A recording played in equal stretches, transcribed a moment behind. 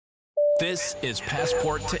This is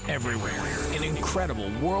Passport to Everywhere, an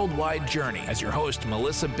incredible worldwide journey as your host,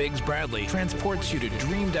 Melissa Biggs Bradley, transports you to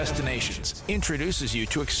dream destinations, introduces you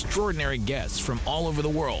to extraordinary guests from all over the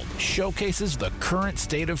world, showcases the current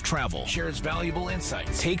state of travel, shares valuable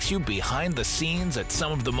insights, takes you behind the scenes at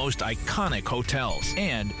some of the most iconic hotels,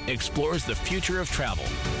 and explores the future of travel.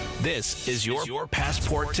 This is your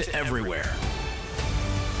Passport to Everywhere.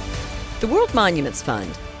 The World Monuments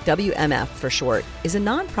Fund, WMF for short, is a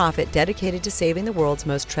nonprofit dedicated to saving the world's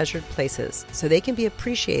most treasured places so they can be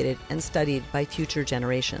appreciated and studied by future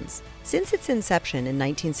generations. Since its inception in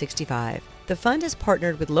 1965, the fund has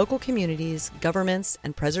partnered with local communities, governments,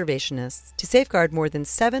 and preservationists to safeguard more than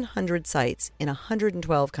 700 sites in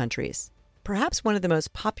 112 countries. Perhaps one of the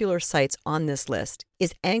most popular sites on this list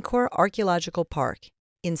is Angkor Archaeological Park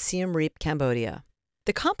in Siem Reap, Cambodia.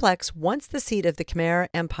 The complex, once the seat of the Khmer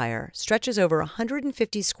Empire, stretches over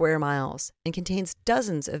 150 square miles and contains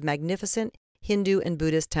dozens of magnificent Hindu and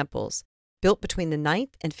Buddhist temples built between the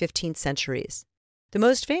 9th and 15th centuries. The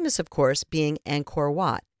most famous, of course, being Angkor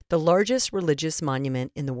Wat, the largest religious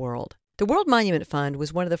monument in the world. The World Monument Fund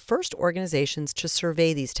was one of the first organizations to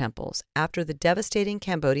survey these temples after the devastating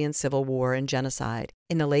Cambodian Civil War and genocide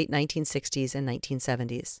in the late 1960s and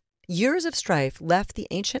 1970s. Years of strife left the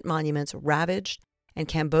ancient monuments ravaged and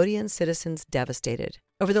Cambodian citizens devastated.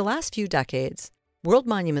 Over the last few decades, World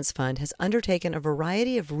Monuments Fund has undertaken a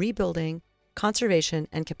variety of rebuilding, conservation,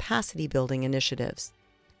 and capacity building initiatives,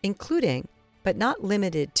 including, but not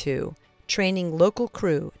limited to, training local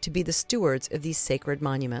crew to be the stewards of these sacred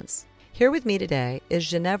monuments. Here with me today is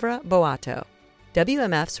Ginevra Boato,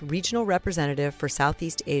 WMF's regional representative for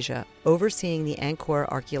Southeast Asia, overseeing the Angkor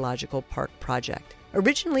Archaeological Park project.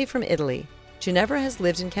 Originally from Italy, Ginevra has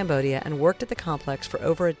lived in Cambodia and worked at the complex for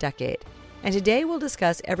over a decade, and today we'll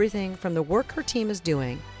discuss everything from the work her team is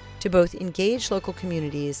doing to both engage local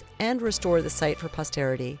communities and restore the site for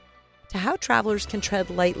posterity, to how travelers can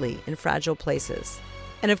tread lightly in fragile places.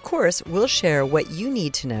 And of course, we'll share what you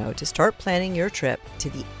need to know to start planning your trip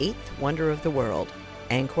to the eighth wonder of the world,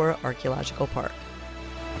 Angkor Archaeological Park.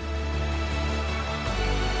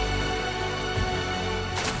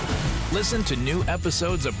 Listen to new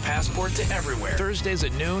episodes of Passport to Everywhere, Thursdays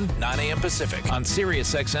at noon, 9 a.m. Pacific, on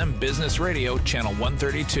SiriusXM Business Radio, Channel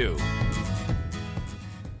 132.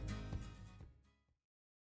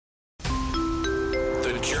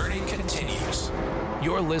 The journey continues.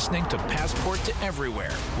 You're listening to Passport to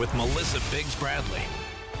Everywhere with Melissa Biggs Bradley.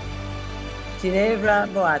 Ginevra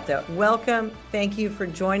Boato, welcome. Thank you for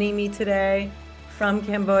joining me today from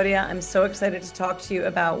Cambodia. I'm so excited to talk to you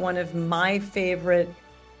about one of my favorite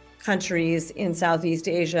countries in Southeast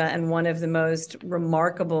Asia and one of the most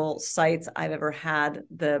remarkable sites I've ever had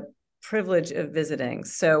the privilege of visiting.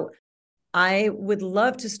 So I would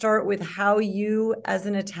love to start with how you, as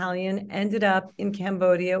an Italian, ended up in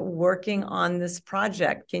Cambodia working on this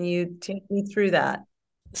project. Can you take me through that?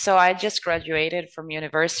 So I just graduated from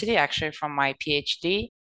university, actually from my PhD.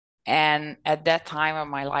 And at that time of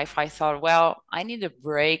my life, I thought, well, I need a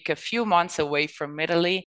break, a few months away from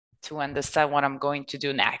Italy to understand what I'm going to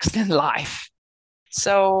do next in life.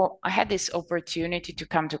 So I had this opportunity to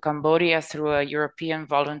come to Cambodia through a European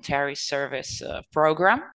voluntary service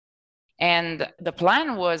program. And the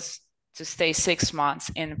plan was to stay 6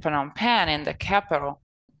 months in Phnom Penh, in the capital,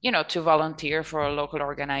 to volunteer for a local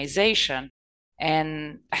organization.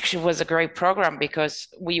 And actually it was a great program because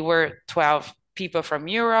we were 12 people from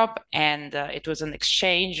Europe, and it was an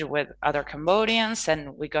exchange with other Cambodians,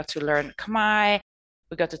 and we got to learn Khmer.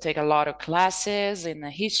 We got to take a lot of classes in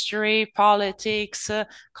history, politics,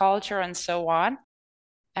 culture, and so on.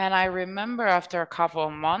 And I remember after a couple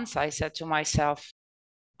of months, I said to myself,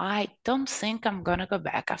 I don't think I'm going to go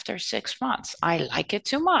back after 6 months. I like it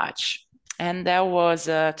too much. And that was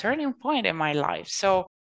a turning point in my life. So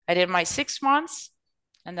I did my 6 months,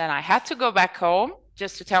 and then I had to go back home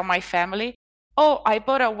just to tell my family, oh, I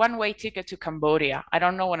bought a one-way ticket to Cambodia. I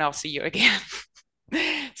don't know when I'll see you again.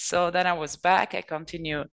 So then I was back. I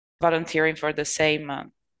continued volunteering for the same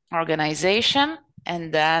organization.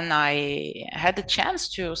 And then I had the chance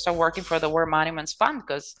to start working for the War Monuments Fund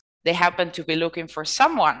because they happened to be looking for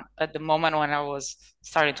someone at the moment when I was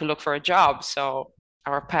starting to look for a job. So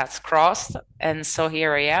our paths crossed. And so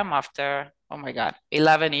here I am after,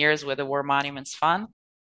 11 years with the War Monuments Fund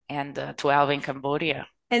and 12 in Cambodia.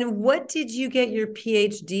 And what did you get your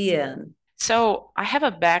PhD in? So I have a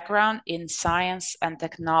background in science and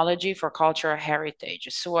technology for cultural heritage.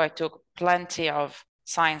 So I took plenty of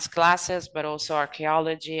science classes, but also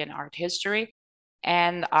archaeology and art history.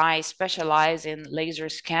 And I specialize in laser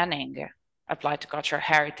scanning applied to cultural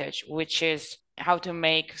heritage, which is how to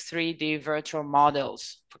make 3D virtual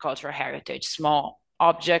models for cultural heritage, small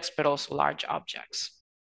objects, but also large objects.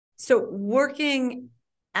 So working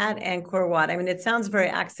at Angkor Wat, I mean, it sounds very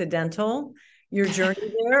accidental, your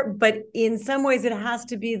journey there, but in some ways it has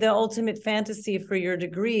to be the ultimate fantasy for your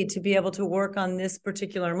degree to be able to work on this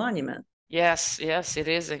particular monument. Yes, it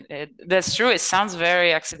is. That's true. It sounds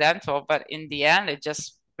very accidental, but in the end, it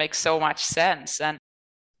just makes so much sense. And,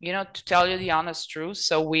 to tell you the honest truth,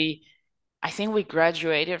 I think we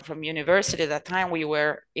graduated from university at that time. We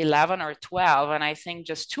were 11 or 12, and I think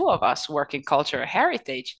just two of us work in cultural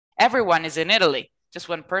heritage. Everyone is in Italy. Just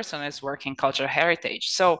one person is working cultural heritage.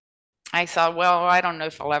 So I thought, well, I don't know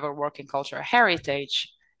if I'll ever work in cultural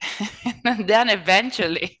heritage. And then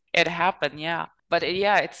eventually it happened, yeah. But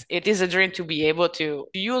it is a dream to be able to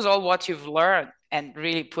use all what you've learned and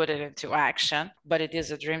really put it into action. But it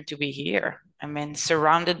is a dream to be here. I mean,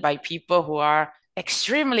 surrounded by people who are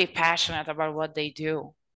extremely passionate about what they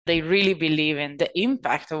do. They really believe in the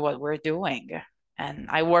impact of what we're doing. And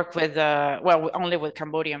I work with, only with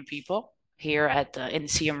Cambodian people here in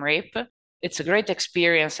Siem Reap. It's a great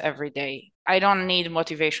experience every day. I don't need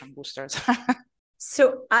motivation boosters.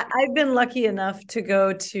 So I've been lucky enough to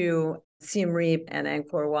go to Siem Reap and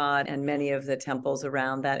Angkor Wat and many of the temples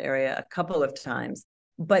around that area a couple of times.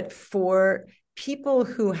 But for people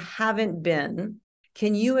who haven't been,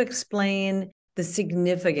 can you explain the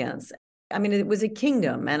significance? I mean, it was a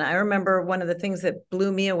kingdom. And I remember one of the things that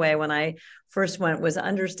blew me away when I first went was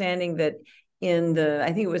understanding that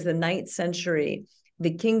I think it was the 9th century,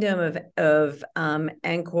 the kingdom of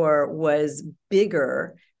Angkor was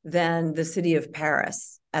bigger than the city of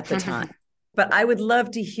Paris at the time. But I would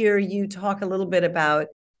love to hear you talk a little bit about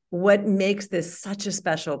what makes this such a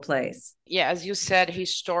special place. Yeah, as you said,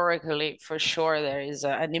 historically, for sure, there is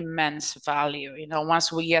an immense value.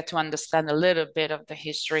 Once we get to understand a little bit of the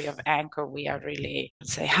history of Angkor, we are really,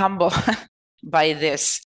 let's say, humble by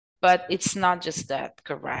this. But it's not just that,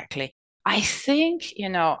 correctly. I think,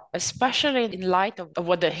 especially in light of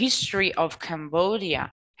what the history of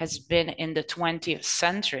Cambodia has been in the 20th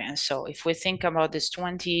century. And so if we think about this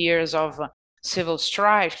 20 years of civil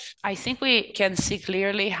strife, I think we can see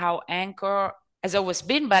clearly how Angkor has always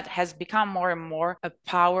been, but has become more and more a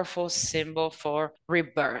powerful symbol for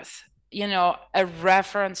rebirth. A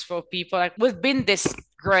reference for people like, we've been this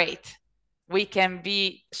great. We can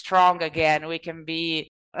be strong again. We can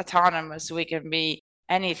be autonomous. We can be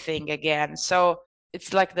anything again. So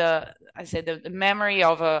it's like the memory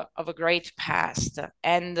of a great past.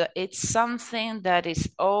 And it's something that is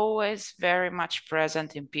always very much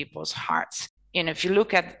present in people's hearts. If you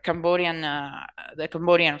look at the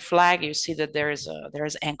Cambodian flag, you see that there is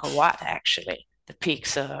Angkor Wat, actually, the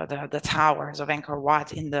peaks, the towers of Angkor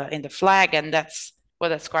Wat in the flag, and that's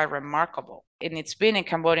quite remarkable. And it's been in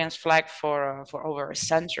Cambodian's flag for over a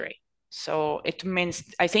century. So it means,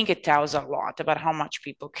 I think it tells a lot about how much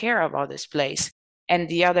people care about this place. And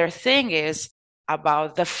the other thing is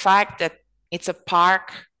about the fact that it's a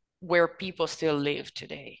park where people still live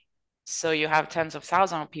today. So you have tens of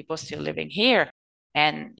thousands of people still living here,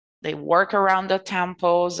 and they work around the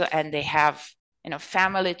temples, and they have,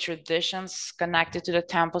 family traditions connected to the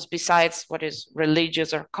temples besides what is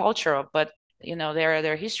religious or cultural. But,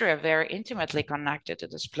 their history are very intimately connected to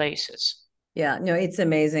these places. Yeah, no, it's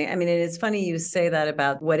amazing. I mean, it's funny you say that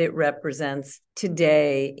about what it represents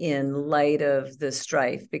today in light of the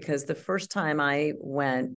strife, because the first time I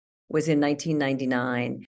went was in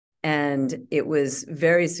 1999. And it was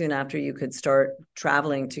very soon after you could start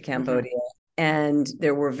traveling to Cambodia. And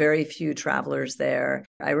there were very few travelers there.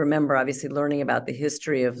 I remember obviously learning about the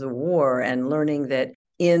history of the war and learning that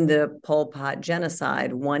in the Pol Pot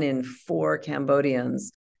genocide, 1 in 4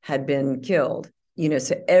 Cambodians had been killed.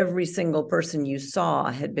 So every single person you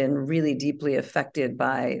saw had been really deeply affected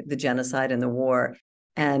by the genocide and the war.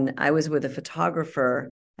 And I was with a photographer,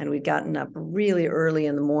 and we'd gotten up really early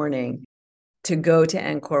in the morning to go to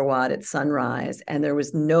Angkor Wat at sunrise. And there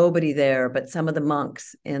was nobody there but some of the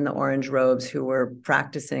monks in the orange robes who were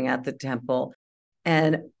practicing at the temple.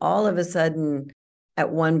 And all of a sudden,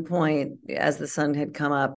 at one point, as the sun had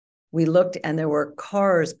come up, we looked and there were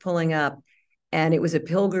cars pulling up, and it was a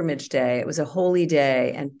pilgrimage day. It was a holy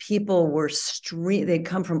day, and people were they'd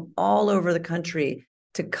come from all over the country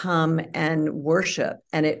to come and worship.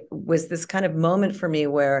 And it was this kind of moment for me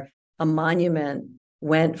where a monument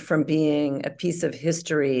went from being a piece of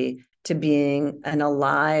history to being an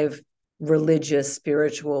alive, religious,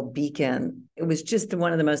 spiritual beacon. It was just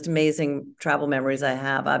one of the most amazing travel memories I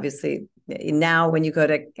have. Obviously, now when you go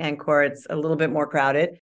to Angkor, it's a little bit more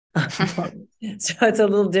crowded. So it's a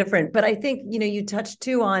little different. But I think, you touched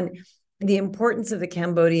too on the importance of the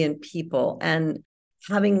Cambodian people. And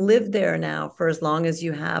having lived there now for as long as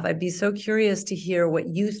you have, I'd be so curious to hear what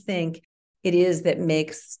you think it is that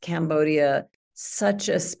makes Cambodia such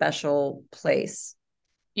a special place.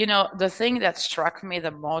 You know, the thing that struck me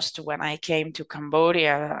the most when I came to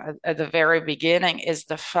Cambodia at the very beginning is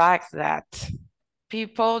the fact that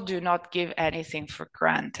people do not give anything for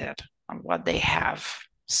granted on what they have.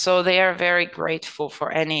 So they are very grateful for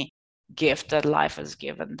any gift that life has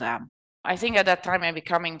given them. I think at that time, maybe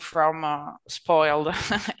coming from spoiled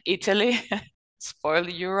Italy,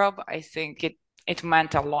 spoiled Europe, I think it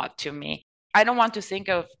meant a lot to me. I don't want to think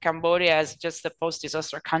of Cambodia as just a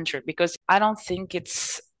post-disaster country because I don't think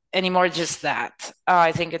it's anymore just that.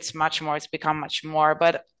 I think it's much more, it's become much more.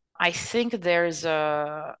 But I think there's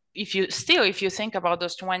if you think about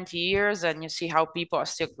those 20 years and you see how people are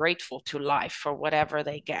still grateful to life for whatever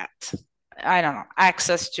they get. I don't know,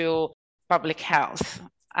 access to public health,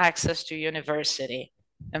 access to university,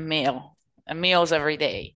 meals every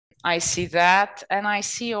day. I see that. And I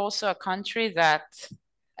see also a country that,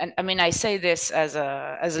 and I mean, I say this as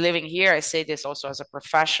living here, I say this also as a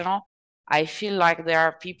professional. I feel like there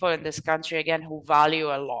are people in this country, again, who value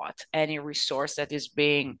a lot any resource that is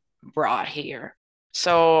being brought here.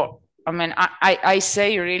 So, I mean, I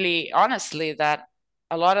say really honestly that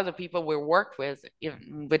a lot of the people we work with,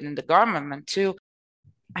 even within the government too,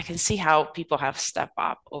 I can see how people have stepped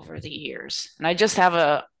up over the years. And I just have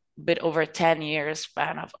a bit over 10 years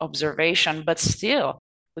span of observation, but still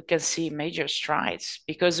we can see major strides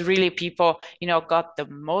because really people, got the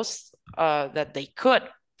most that they could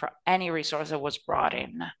for any resource that was brought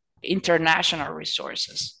in, international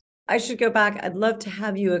resources. I should go back. I'd love to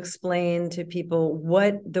have you explain to people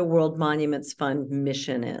what the World Monuments Fund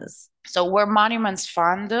mission is. So World Monuments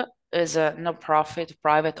Fund is a no-profit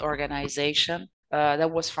private organization that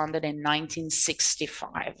was founded in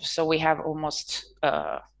 1965. So we have almost,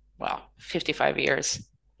 55 years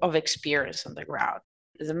of experience on the ground.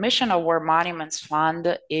 The mission of World Monuments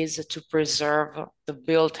Fund is to preserve the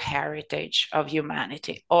built heritage of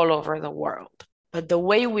humanity all over the world. But the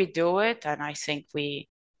way we do it, and I think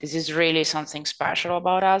this is really something special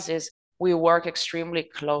about us, is we work extremely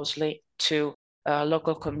closely to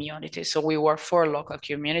local communities. So we work for local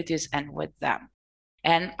communities and with them.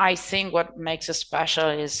 And I think what makes us special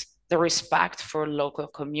is the respect for local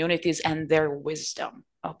communities and their wisdom.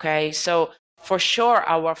 Okay, so for sure,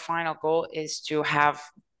 our final goal is to have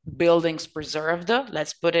buildings preserved.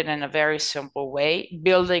 Let's put it in a very simple way.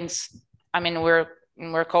 Buildings, I mean,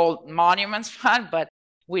 we're called Monuments Fund, but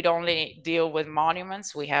we'd only deal with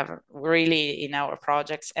monuments. We have really in our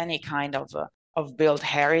projects any kind of built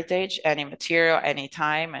heritage, any material, any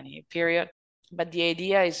time, any period. But the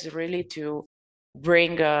idea is really to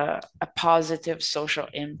bring a positive social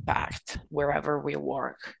impact wherever we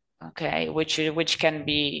work. Okay, which can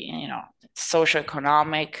be,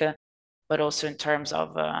 socioeconomic, but also in terms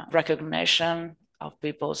of recognition of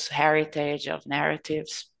people's heritage, of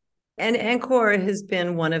narratives. And Angkor has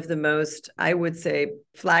been one of the most, I would say,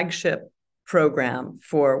 flagship program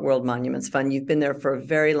for World Monuments Fund. You've been there for a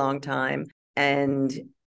very long time, and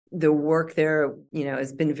the work there,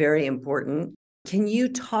 has been very important. Can you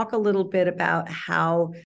talk a little bit about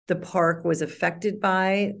how the park was affected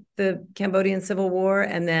by the Cambodian Civil War,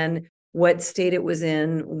 and then what state it was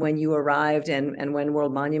in when you arrived and when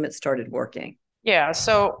World Monuments started working? Yeah,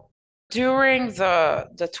 so during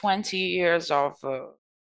the 20 years of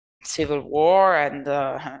civil war and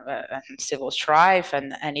civil strife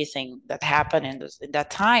and anything that happened in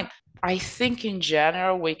that time, I think in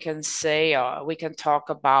general we can say, we can talk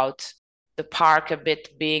about the park a bit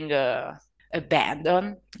being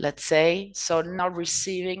abandoned, let's say, so not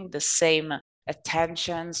receiving the same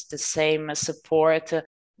attentions, the same support,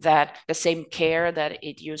 the same care that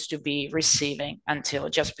it used to be receiving until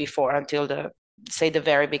the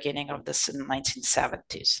very beginning of the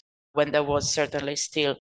 1970s, when there was certainly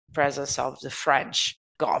still presence of the French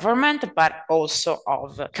government, but also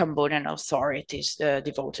of Cambodian authorities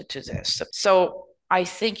devoted to this. So I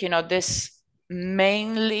think, this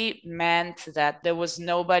mainly meant that there was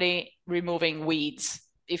nobody removing weeds.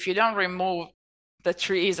 If you don't remove the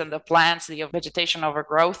trees and the plants, the vegetation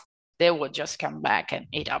overgrowth, they would just come back and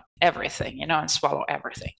eat up everything, and swallow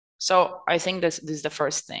everything. So I think this is the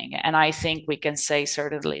first thing. And I think we can say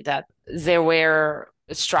certainly that there were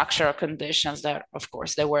structural conditions that, of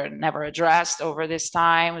course, they were never addressed over this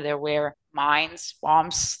time. There were mines,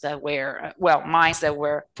 bombs that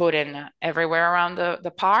were put in everywhere around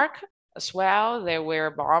the park as well. There were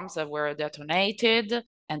bombs that were detonated,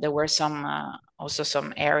 and there were also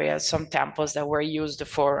some areas, some temples that were used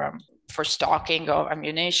for stocking of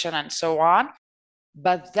ammunition and so on.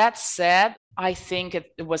 But that said, I think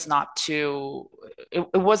it was not too, it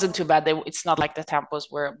wasn't too bad. It's not like the temples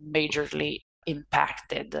were majorly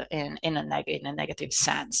impacted in a negative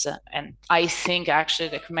sense. And I think actually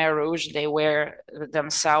the Khmer Rouge, they were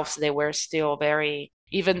themselves, they were still very,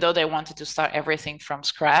 even though they wanted to start everything from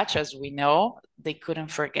scratch, as we know, they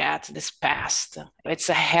couldn't forget this past. It's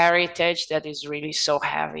a heritage that is really so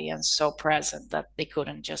heavy and so present that they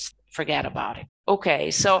couldn't just forget about it.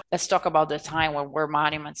 Okay, so let's talk about the time when World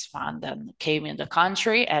Monuments Fund came in the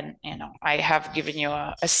country. And, I have given you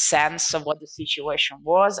a sense of what the situation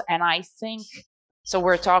was. And I think, so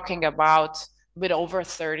we're talking about a bit over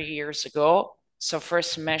 30 years ago. So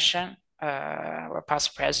first mission, our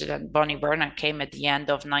past president, Bonnie Burnham, came at the end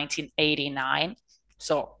of 1989.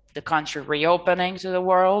 So the country reopening to the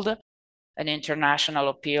world, an international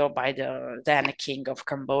appeal by the then King of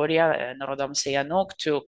Cambodia, Norodom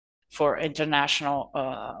Sihanouk, for the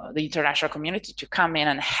international community to come in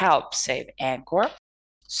and help save Angkor.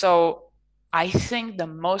 So I think the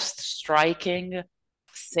most striking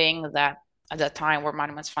thing that at the time World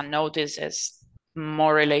Monuments Fund noticed is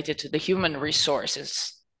more related to the human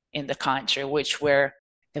resources in the country, which were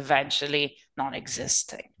eventually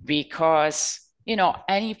non-existing, because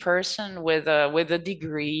any person with a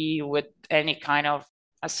degree, with any kind of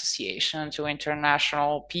association to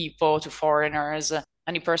international people, to foreigners,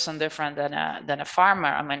 any person different than a farmer,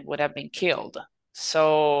 I mean, would have been killed.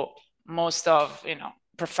 So most of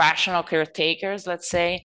professional caretakers, let's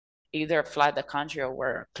say, either fled the country or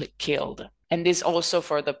were killed. And this also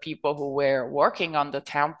for the people who were working on the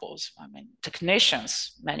temples. I mean,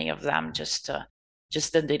 technicians, many of them just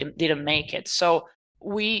didn't make it. So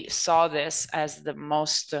we saw this as the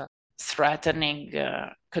most threatening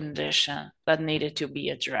condition that needed to be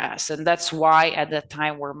addressed. And that's why at that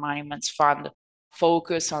time World Monuments Fund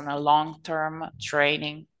focused on a long-term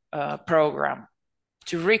training program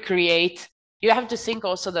to recreate. You have to think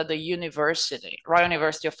also that the university, Royal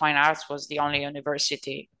University of Fine Arts, was the only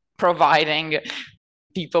university providing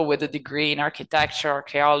people with a degree in architecture,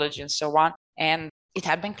 archaeology, and so on. And it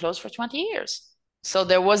had been closed for 20 years. So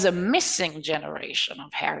there was a missing generation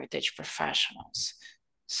of heritage professionals.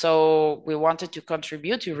 So we wanted to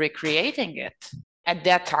contribute to recreating it. At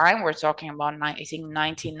that time, we're talking about, I think,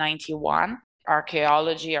 1991,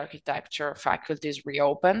 archaeology, architecture faculties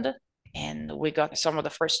reopened. And we got some of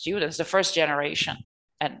the first students, the first generation,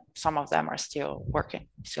 and some of them are still working,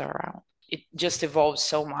 still around. It just evolved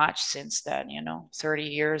so much since then, 30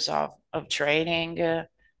 years of training,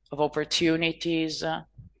 of opportunities.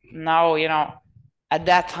 Now, at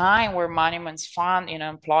that time, World Monuments Fund,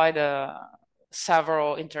 employed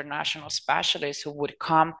several international specialists who would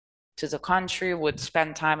come to the country, would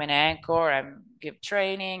spend time in Angkor and give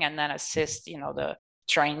training, and then assist, the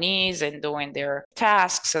trainees in doing their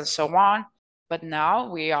tasks and so on. But now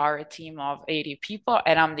we are a team of 80 people,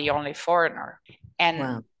 and I'm the only foreigner. And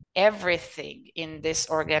wow. Everything in this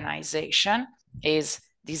organization is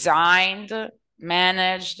designed,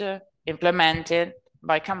 managed, implemented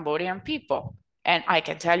by Cambodian people. And I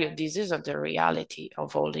can tell you, this isn't the reality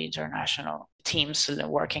of all the international teams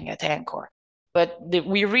working at Angkor. But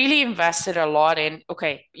we really invested a lot in,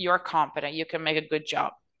 okay, you're competent, you can make a good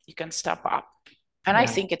job, you can step up. And yeah. I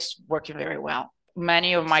think it's working very well.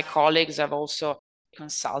 Many of my colleagues have also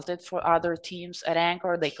consulted for other teams at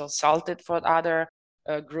Angkor. They consulted for other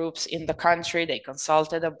groups in the country. They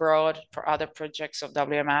consulted abroad for other projects of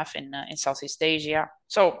WMF in Southeast Asia.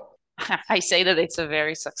 So I say that it's a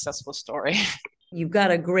very successful story. You've got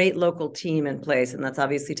a great local team in place, and that's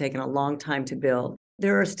obviously taken a long time to build.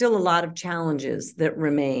 There are still a lot of challenges that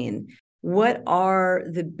remain. What are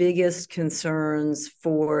the biggest concerns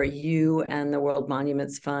for you and the World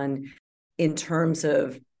Monuments Fund in terms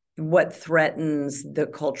of what threatens the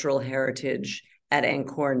cultural heritage at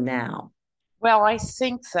Angkor now? Well, I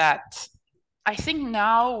think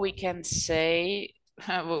now we can say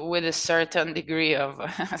with a certain degree of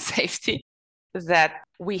safety that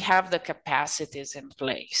we have the capacities in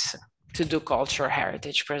place to do cultural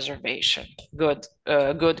heritage preservation,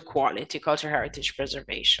 good quality cultural heritage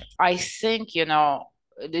preservation. I think,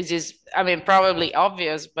 this is, probably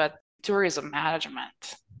obvious, but tourism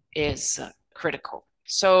management is critical.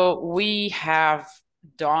 So we have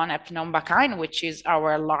done at Phnom Bakhine, which is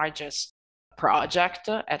our largest project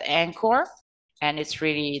at Angkor, and it's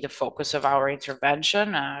really the focus of our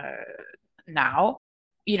intervention now.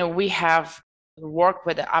 We have worked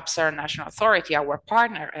with the Apsara National Authority, our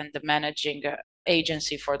partner and the managing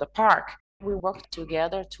agency for the park. We worked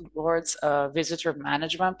together towards a visitor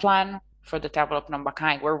management plan for the Temple of Phnom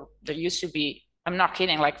Bakhine, where there used to be, I'm not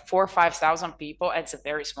kidding, like 4,000 or 5,000 people. And it's a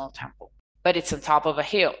very small temple, but it's on top of a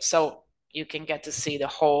hill. So you can get to see the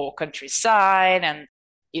whole countryside, and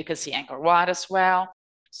you can see Angkor Wat as well.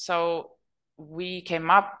 So we came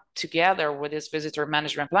up together with this visitor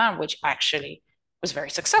management plan, which actually was very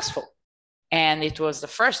successful. And it was the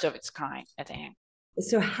first of its kind at Angkor.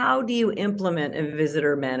 So how do you implement a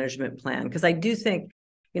visitor management plan? Because I do think,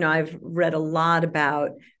 I've read a lot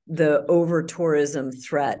about the over-tourism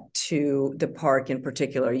threat to the park in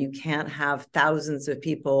particular. You can't have thousands of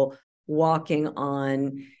people walking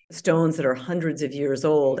on stones that are hundreds of years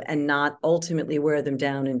old and not ultimately wear them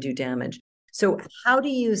down and do damage. So how do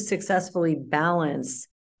you successfully balance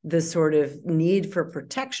the sort of need for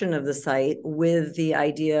protection of the site with the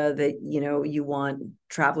idea that, you want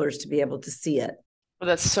travelers to be able to see it? Well,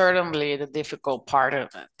 that's certainly the difficult part of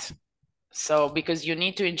it. So because you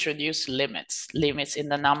need to introduce limits in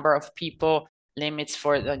the number of people, limits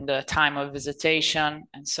for the time of visitation,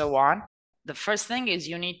 and so on. The first thing is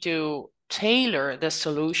you need to tailor the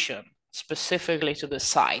solution specifically to the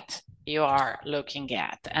site you are looking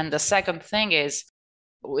at. And the second thing is,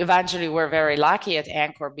 eventually we're very lucky at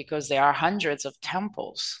Angkor because there are hundreds of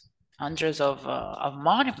temples, hundreds of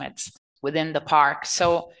monuments within the park.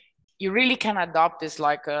 So you really can adopt this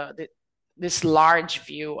this large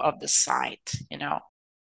view of the site,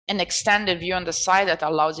 an extended view on the site that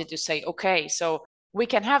allows you to say, okay, so we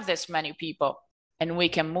can have this many people and we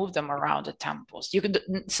can move them around the temples.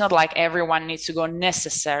 It's not like everyone needs to go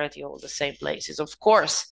necessarily all the same places. Of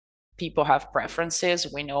course, people have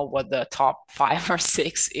preferences. We know what the top 5 or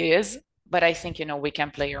 6 is, but I think, we can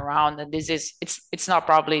play around. And it's not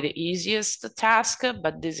probably the easiest task,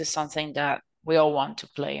 but this is something that we all want to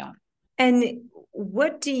play on. And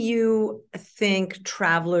what do you think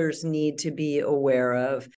travelers need to be aware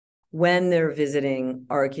of when they're visiting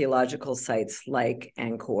archaeological sites like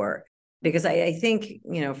Angkor? Because I think,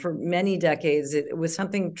 for many decades, it was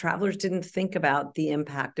something travelers didn't think about the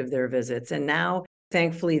impact of their visits. And now,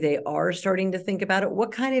 thankfully, they are starting to think about it.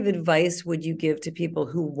 What kind of advice would you give to people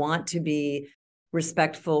who want to be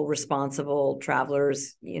respectful, responsible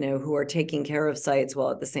travelers, who are taking care of sites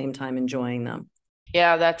while at the same time enjoying them?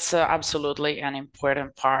 Yeah, that's absolutely an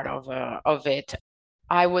important part of it.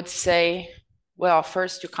 I would say, well,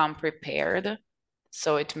 first to come prepared.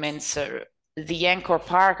 So it means the Angkor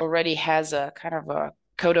Park already has a kind of a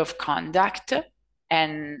code of conduct.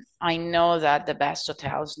 And I know that the best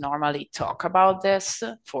hotels normally talk about this,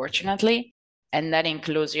 fortunately. And that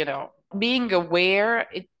includes, being aware.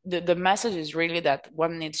 The message is really that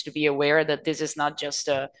one needs to be aware that this is not just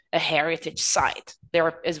a heritage site. There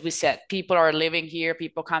are, as we said, people are living here,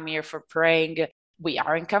 people come here for praying. We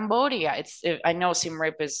are in Cambodia. I know Siem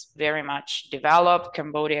Reap is very much developed.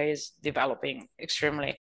 Cambodia is developing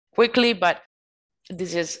extremely quickly, but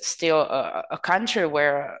this is still a country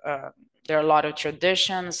where there are a lot of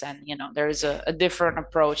traditions, and there is a different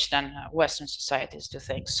approach than Western societies to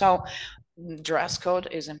things. So dress code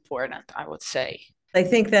is important, I would say. I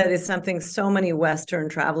think that is something so many Western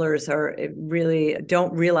travelers really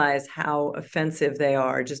don't realize how offensive they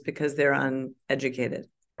are just because they're uneducated.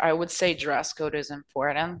 I would say dress code is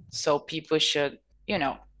important. So people should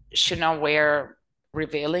not wear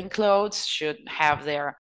revealing clothes, should have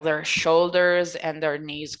their shoulders and their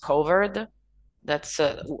knees covered. That's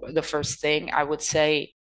the first thing I would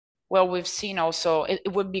say. Well, we've seen also,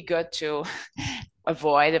 it would be good to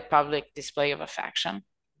avoid a public display of affection.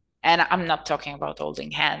 And I'm not talking about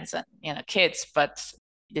holding hands and, kids, but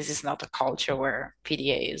this is not a culture where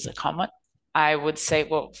PDA is common. I would say,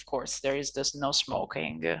 well, of course, there is this no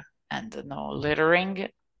smoking and no littering.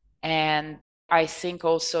 And I think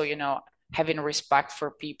also, having respect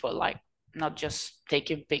for people, like not just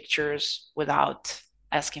taking pictures without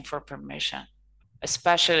asking for permission.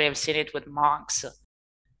 Especially I've seen it with monks.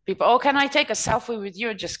 People, oh, can I take a selfie with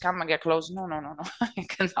you? Just come and get close. No. I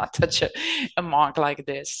cannot touch a monk like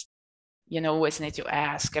this. Always need to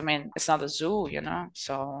ask. I mean, it's not a zoo,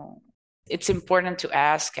 so it's important to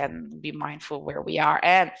ask and be mindful where we are.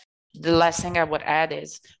 And the last thing I would add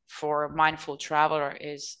is, for a mindful traveler,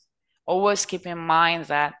 is always keep in mind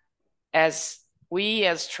that as we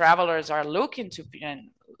as travelers are looking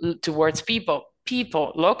towards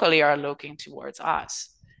people locally are looking towards us.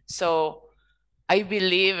 So I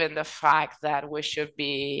believe in the fact that we should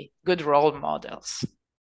be good role models.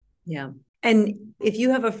 Yeah. And if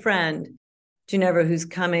you have a friend, Ginevra, who's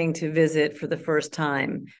coming to visit for the first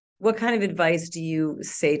time, what kind of advice do you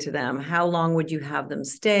say to them? How long would you have them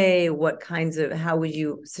stay? How would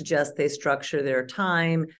you suggest they structure their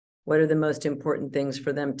time? What are the most important things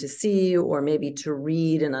for them to see or maybe to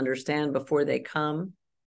read and understand before they come?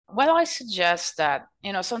 Well, I suggest that,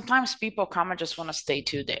 sometimes people come and just want to stay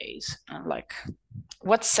 2 days. And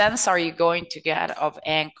what sense are you going to get of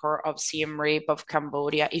Angkor, of Siem Reap, of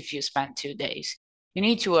Cambodia if you spend 2 days? You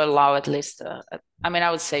need to allow at least, I mean,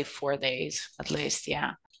 I would say 4 days at least.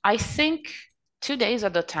 Yeah. I think 2 days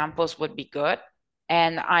at the temples would be good.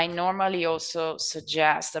 And I normally also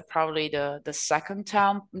suggest that probably the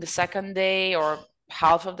second day or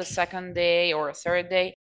half of the second day or a third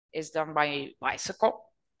day is done by bicycle.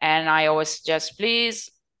 And I always suggest, please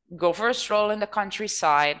go for a stroll in the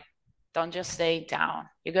countryside. Don't just stay down.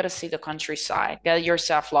 You got to see the countryside. Get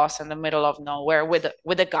yourself lost in the middle of nowhere with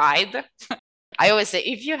a guide. I always say,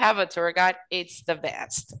 if you have a tour guide, it's the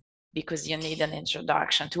best because you need an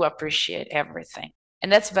introduction to appreciate everything.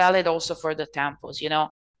 And that's valid also for the temples.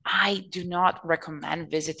 I do not recommend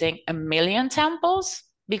visiting a million temples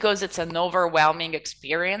because it's an overwhelming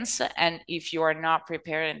experience. And if you are not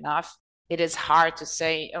prepared enough, it is hard to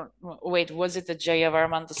say, oh, wait, was it the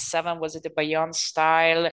Jayavarman VII? Was it the Bayon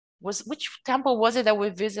style? Which temple was it that we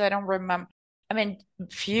visited? I don't remember. I mean,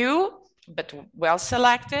 few, but well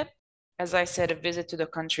selected. As I said, a visit to the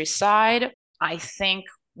countryside. I think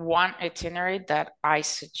one itinerary that I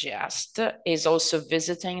suggest is also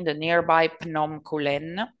visiting the nearby Phnom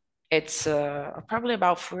Kulen. It's probably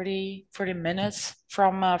about 40 minutes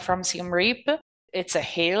from Siem Reap. It's a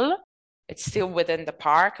hill. It's still within the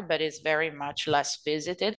park, but it's very much less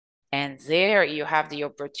visited. And there you have the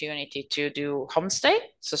opportunity to do homestay,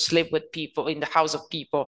 so sleep with people in the house of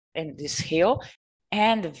people in this hill,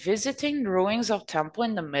 and visiting ruins of temple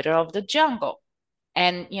in the middle of the jungle.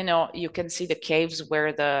 And you can see the caves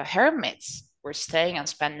where the hermits were staying and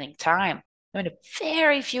spending time. I mean,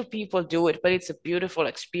 very few people do it, but it's a beautiful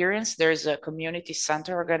experience. There's a community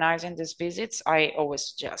center organizing these visits. I always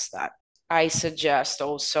suggest that. I suggest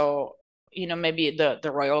also maybe the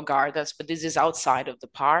Royal Gardens, but this is outside of the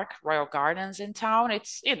park. Royal Gardens in town.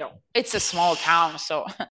 It's a small town, so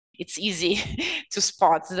it's easy to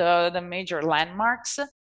spot the major landmarks.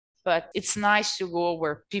 But it's nice to go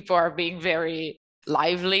where people are being very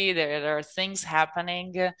lively. There are things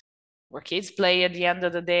happening where kids play at the end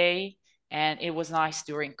of the day. And it was nice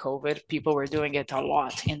during COVID. People were doing it a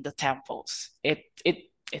lot in the temples. It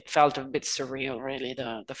felt a bit surreal, really,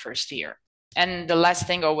 the first year. And the last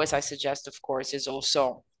thing always I suggest, of course, is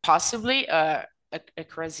also possibly a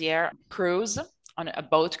croisière cruise, on a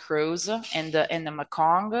boat cruise in the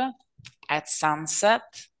Mekong at sunset.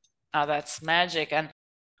 That's magic. And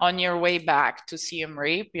on your way back to Siem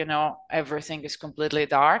Reap, everything is completely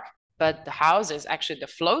dark, but the houses, actually the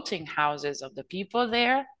floating houses of the people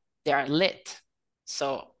there, they are lit.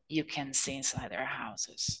 So you can see inside their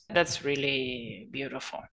houses. That's really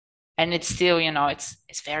beautiful. And it's still,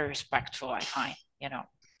 it's very respectful, I find. Yeah,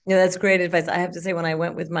 that's great advice. I have to say, when I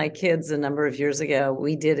went with my kids a number of years ago,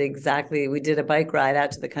 we did a bike ride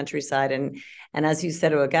out to the countryside. And as you said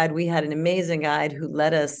to a guide, we had an amazing guide who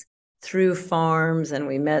led us through farms, and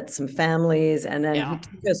we met some families. And then he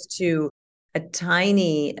took us to a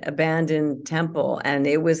tiny abandoned temple. And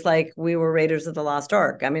it was like we were Raiders of the Lost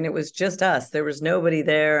Ark. I mean, it was just us. There was nobody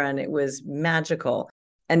there, and it was magical.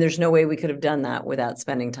 And there's no way we could have done that without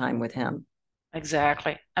spending time with him.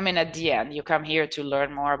 Exactly. I mean, at the end, you come here to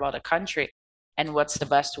learn more about a country, and what's the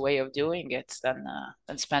best way of doing it than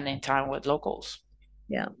spending time with locals?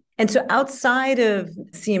 Yeah. And so outside of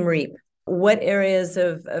Siem Reap, what areas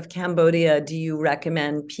of Cambodia do you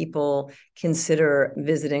recommend people consider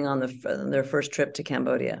visiting on their first trip to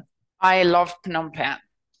Cambodia? I love Phnom Penh.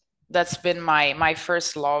 That's been my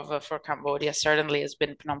first love for Cambodia, certainly has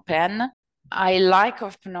been Phnom Penh. I like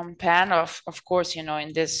of Phnom Penh, of course,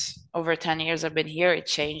 in this over 10 years I've been here, it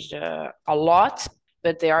changed a lot,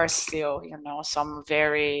 but there are still, some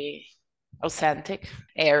very authentic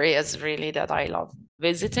areas really that I love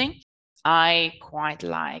visiting. I quite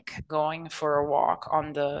like going for a walk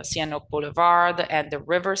on the Sihanouk Boulevard and the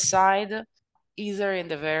riverside, either in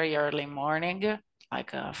the very early morning,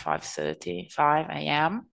 like 5:30, 5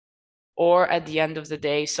 a.m., or at the end of the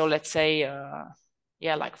day. So let's say,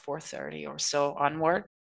 like 4:30 or so onward.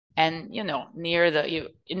 And, near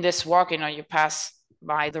in this walk, you pass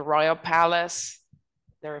by the Royal Palace.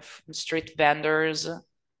 There are street vendors,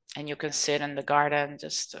 and you can sit in the garden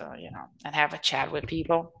just, and have a chat with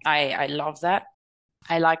people. I love that.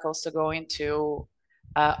 I like also going to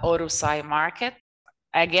Orusai Market.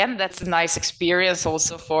 Again, that's a nice experience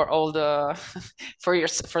also for all the, for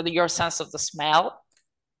your sense of the smell.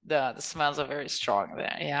 The smells are very strong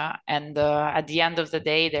there, yeah. And at the end of the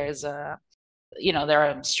day, there's there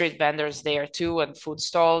are street vendors there too, and food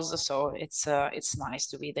stalls. So it's nice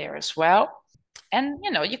to be there as well. And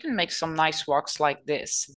you can make some nice walks like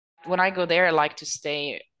this. When I go there, I like to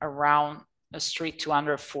stay around a street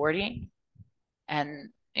 240, and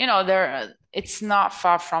there it's not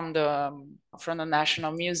far from the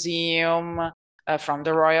National Museum, from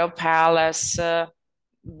the Royal Palace,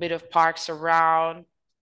 bit of parks around,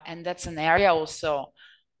 and that's an area also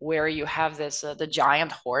where you have this the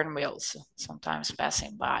giant hornbills sometimes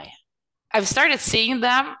passing by. I've started seeing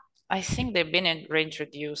them. I think they've been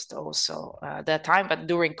reintroduced also that time, but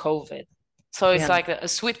during COVID. So it's Yeah. like a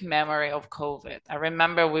sweet memory of COVID. I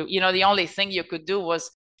remember the only thing you could do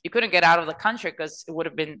was you couldn't get out of the country because it would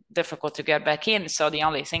have been difficult to get back in. So the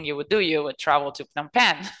only thing you would do, you would travel to Phnom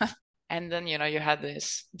Penh. And then, you had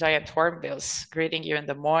these giant hornbills greeting you in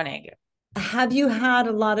the morning. Have you had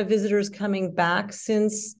a lot of visitors coming back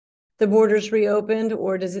since the borders reopened,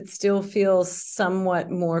 or does it still feel somewhat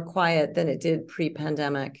more quiet than it did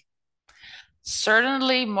pre-pandemic?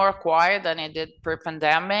 Certainly more quiet than it did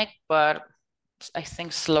pre-pandemic, but I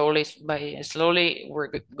think slowly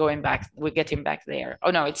we're going back. We're getting back there.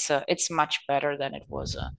 Oh no, it's much better than it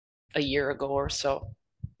was a year ago or so.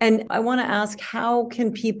 And I want to ask, how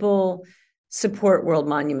can people support World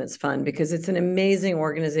Monuments Fund? Because it's an amazing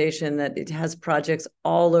organization that it has projects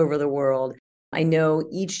all over the world. I know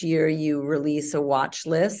each year you release a watch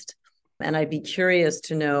list, and I'd be curious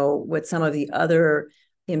to know what some of the other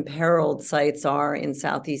imperiled sites are in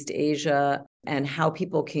Southeast Asia and how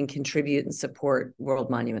people can contribute and support World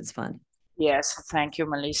Monuments Fund. Yes, thank you,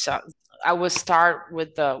 Melissa. I will start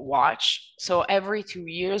with the watch. So every 2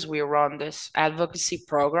 years, we run this advocacy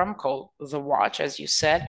program called The Watch, as you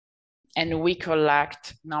said, and we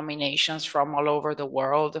collect nominations from all over the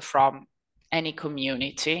world, from any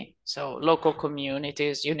community. So local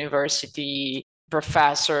communities, university,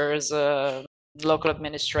 professors, local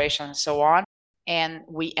administration, and so on. And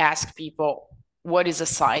we ask people, what is a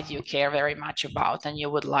site you care very much about and you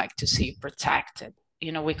would like to see protected?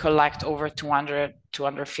 We collect over 200,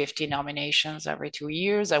 250 nominations every 2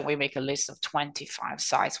 years, and we make a list of 25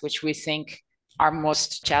 sites, which we think are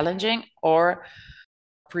most challenging or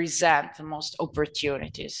present the most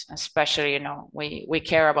opportunities. Especially, we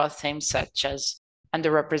care about things such as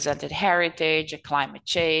underrepresented heritage, climate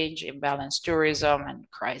change, imbalanced tourism, and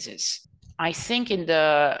crisis. I think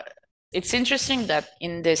it's interesting that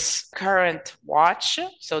in this current watch,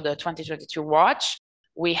 so the 2022 watch,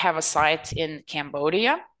 we have a site in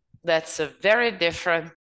Cambodia that's a very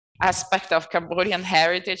different aspect of Cambodian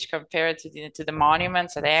heritage compared to the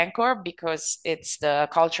monuments at Angkor, because it's the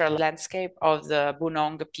cultural landscape of the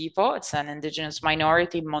Bunong people. It's an indigenous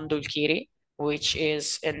minority, Mondulkiri, which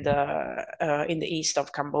is in the east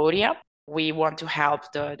of Cambodia. We want to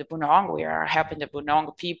help the Bunong. We are helping the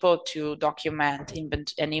Bunong people to document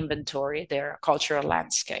and inventory their cultural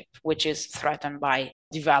landscape, which is threatened by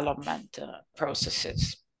development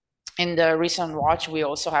processes. In the recent watch, we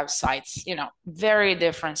also have sites, very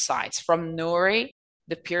different sites, from Nuri,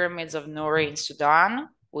 the pyramids of Nuri in Sudan,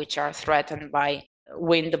 which are threatened by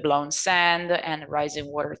wind-blown sand and rising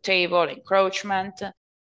water table encroachment.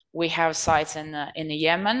 We have sites in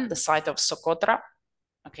Yemen, the site of Socotra,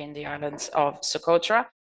 in the islands of Socotra,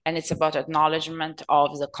 and it's about acknowledgement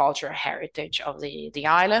of the cultural heritage of the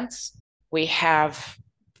islands. We have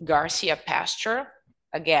Garcia Pasture,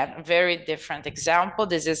 again, a very different example.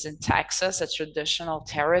 This is in Texas, a traditional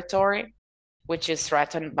territory, which is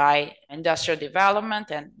threatened by industrial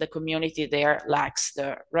development, and the community there lacks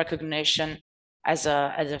the recognition as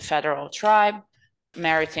a federal tribe.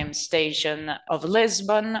 Maritime Station of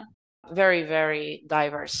Lisbon, very, very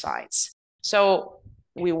diverse sites. So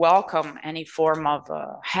we welcome any form of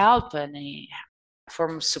help, any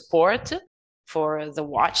form of support for the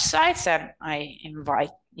watch sites, and I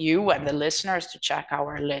invite you and the listeners to check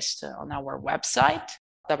our list on our website,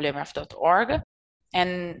 wmf.org.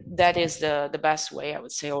 And that is the best way, I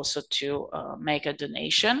would say, also to make a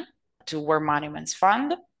donation to World Monuments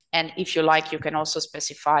Fund. And if you like, you can also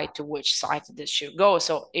specify to which site this should go.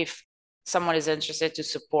 So if someone is interested to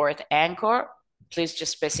support Angkor, please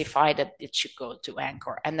just specify that it should go to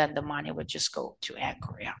Angkor, and then the money would just go to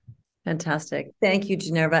Angkor. Yeah. Fantastic. Thank you,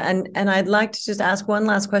 Ginevra. And I'd like to just ask one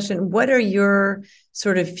last question. What are your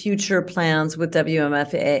sort of future plans with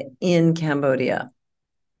WMFA in Cambodia?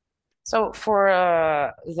 So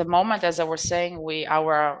for the moment, as I was saying,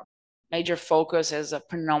 our major focus is a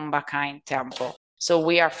Phnom Bakhine temple. So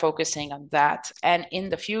we are focusing on that. And in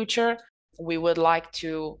the future, we would like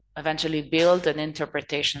to eventually build an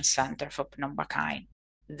interpretation center for Phnom Bakhine.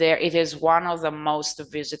 There, it is one of the most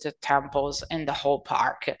visited temples in the whole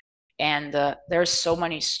park. And there's so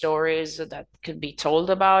many stories that could be told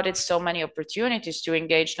about it, so many opportunities to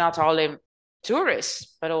engage not only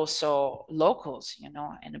tourists, but also locals,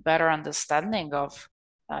 and a better understanding of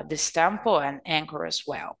this temple and Angkor as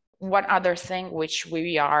well. One other thing which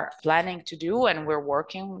we are planning to do, and we're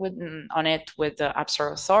working on it with the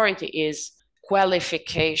Upsar Authority, is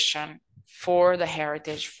qualification for the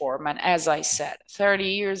heritage foreman. As I said, 30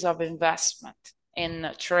 years of investment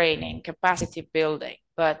in training, capacity building,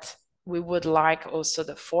 but we would like also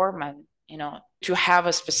the foreman, to have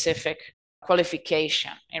a specific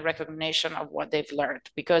qualification in recognition of what they've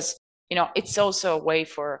learned, because, it's also a way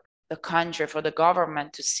for the country, for the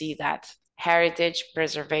government to see that heritage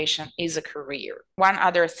preservation is a career. One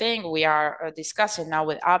other thing we are discussing now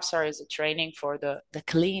with Upsar is a training for the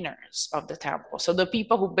cleaners of the temple. So the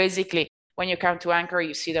people who basically, when you come to Angkor,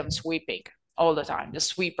 you see them sweeping all the time, the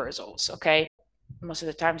sweepers also, okay? Most of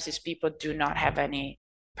the times these people do not have any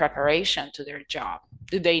preparation to their job.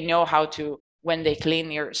 Do they know how to, when they clean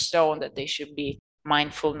your stone, that they should be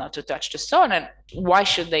mindful not to touch the stone? And why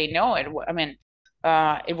should they know it? I mean,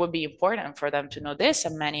 it would be important for them to know this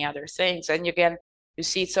and many other things. And again, you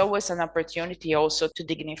see, it's always an opportunity also to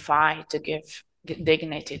dignify, to give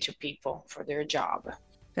dignity to people for their job.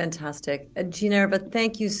 Fantastic. Ginevra,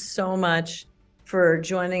 thank you so much for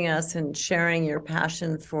joining us and sharing your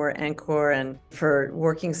passion for Angkor and for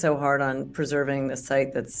working so hard on preserving the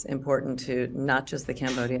site that's important to not just the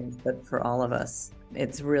Cambodians, but for all of us.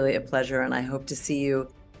 It's really a pleasure, and I hope to see you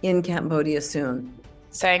in Cambodia soon.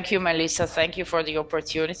 Thank you, Melissa. Thank you for the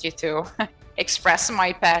opportunity to express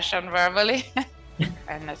my passion verbally.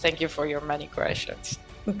 And thank you for your many questions.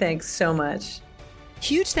 Thanks so much.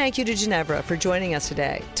 Huge thank you to Ginevra for joining us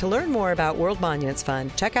today. To learn more about World Monuments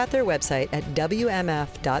Fund, check out their website at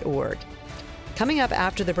wmf.org. Coming up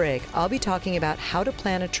after the break, I'll be talking about how to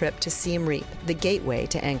plan a trip to Siem Reap, the gateway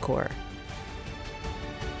to Angkor.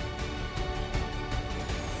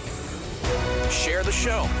 Share the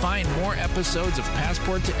show. Find more episodes of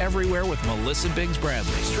Passport to Everywhere with Melissa Biggs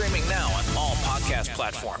Bradley. Streaming now on all podcast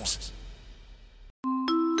platforms.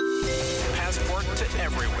 Passport to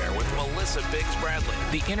Everywhere with Melissa Biggs Bradley.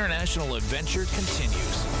 The international adventure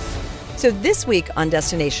continues. So this week on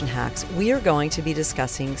Destination Hacks, we are going to be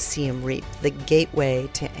discussing Siem Reap, the gateway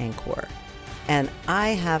to Angkor. And I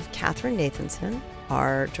have Catherine Nathanson,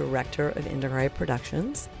 our Director of Indagari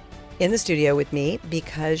Productions, in the studio with me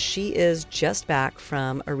because she is just back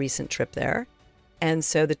from a recent trip there. And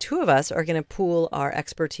so the two of us are going to pool our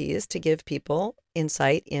expertise to give people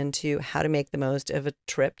insight into how to make the most of a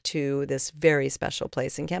trip to this very special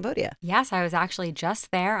place in Cambodia. Yes, I was actually just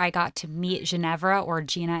there. I got to meet Ginevra, or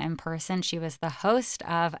Gina, in person. She was the host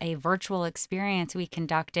of a virtual experience we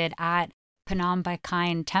conducted at Phnom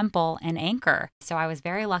Baikine Temple in Angkor. So I was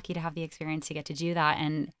very lucky to have the experience to get to do that.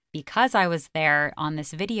 And because I was there on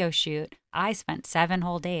this video shoot, I spent 7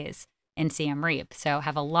 whole days in Siem Reap. So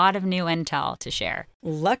have a lot of new intel to share.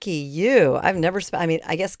 Lucky you. I've never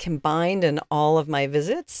I guess combined in all of my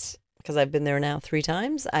visits, because I've been there now 3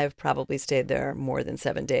 times, I've probably stayed there more than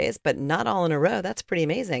 7 days, but not all in a row. That's pretty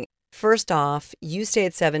amazing. First off, you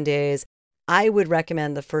stayed 7 days. I would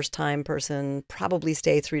recommend the first time person probably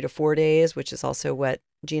stay 3 to 4 days, which is also what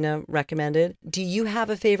Gina recommended. Do you have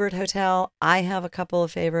a favorite hotel? I have a couple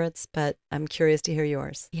of favorites, but I'm curious to hear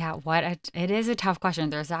yours. Yeah, it is a tough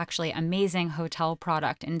question. There's actually amazing hotel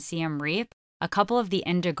product in Siem Reap. A couple of the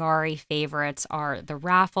Indagari favorites are the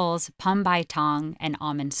Raffles, Phum Bai Thong, and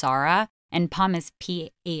Amansara. And Phum is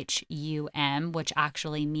Phum, which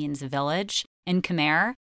actually means village in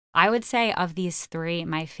Khmer. I would say of these 3,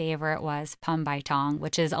 my favorite was Phum Bai Thong,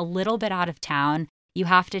 which is a little bit out of town. You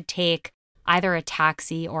have to take either a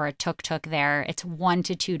taxi or a tuk-tuk there. It's $1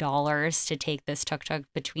 to $2 to take this tuk-tuk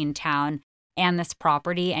between town and this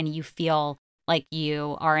property, and you feel like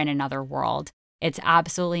you are in another world. It's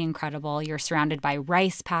absolutely incredible. You're surrounded by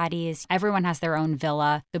rice paddies. Everyone has their own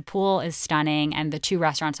villa. The pool is stunning, and the 2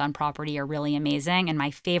 restaurants on property are really amazing. And my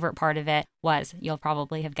favorite part of it was, you'll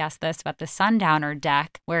probably have guessed this, but the sundowner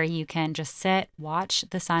deck, where you can just sit, watch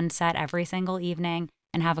the sunset every single evening,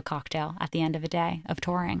 and have a cocktail at the end of a day of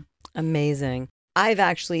touring. Amazing. I've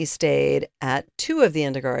actually stayed at 2 of the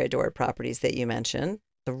Indagari Adored properties that you mentioned,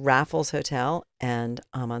 the Raffles Hotel and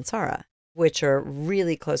Amansara, which are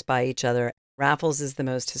really close by each other. Raffles is the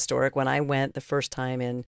most historic. When I went the first time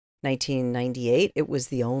in 1998, it was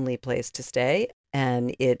the only place to stay,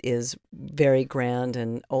 and it is very grand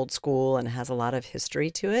and old school and has a lot of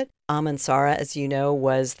history to it. Amansara, as you know,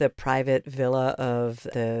 was the private villa of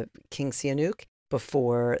the King Sihanouk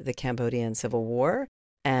before the Cambodian Civil War,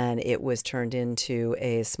 and it was turned into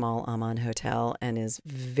a small Aman hotel and is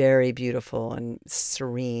very beautiful and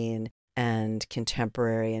serene and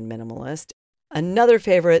contemporary and minimalist. Another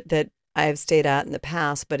favorite that I've stayed at in the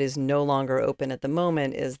past but is no longer open at the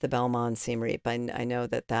moment is the Belmond Siem Reap. I know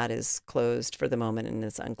that is closed for the moment and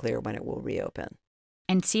it's unclear when it will reopen.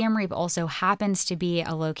 And Siem Reap also happens to be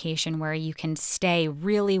a location where you can stay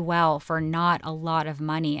really well for not a lot of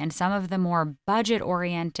money. And some of the more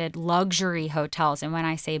budget-oriented luxury hotels, and when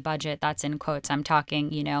I say budget, that's in quotes, I'm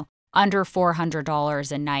talking, under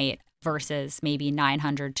 $400 a night versus maybe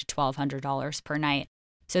 $900 to $1,200 per night.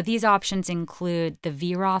 So these options include the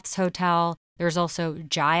Viroth's Hotel. There's also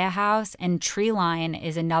Jaya House, and Treeline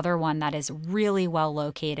is another one that is really well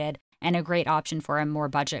located and a great option for a more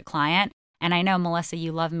budget client. And I know, Melissa,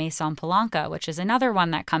 you love Maison Palanca, which is another one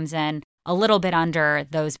that comes in a little bit under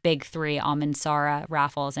those big three, Amansara,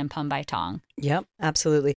 Raffles, and Pumbaitong. Yep,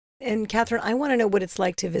 absolutely. And Catherine, I want to know what it's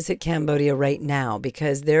like to visit Cambodia right now,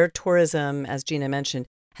 because their tourism, as Gina mentioned,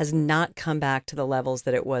 has not come back to the levels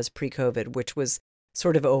that it was pre-COVID, which was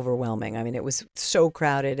sort of overwhelming. I mean, it was so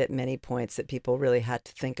crowded at many points that people really had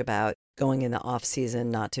to think about going in the off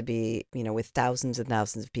season, not to be, with thousands and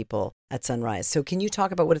thousands of people at sunrise. So can you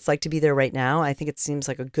talk about what it's like to be there right now? I think it seems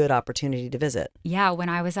like a good opportunity to visit. Yeah, when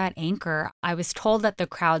I was at Angkor, I was told that the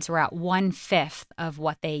crowds were at 1/5 of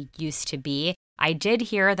what they used to be. I did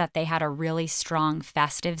hear that they had a really strong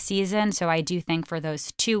festive season. So I do think for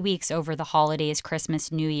those 2 weeks over the holidays,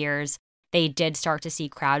 Christmas, New Year's, they did start to see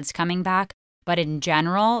crowds coming back. But in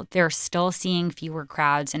general, they're still seeing fewer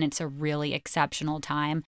crowds, and it's a really exceptional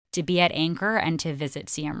time to be at Angkor and to visit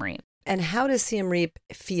Siem Reap. And how does Siem Reap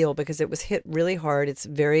feel? Because it was hit really hard. Its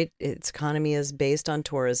economy is based on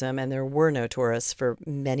tourism, and there were no tourists for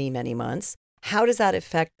many, many months. How does that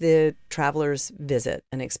affect the traveler's visit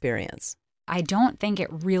and experience? I don't think it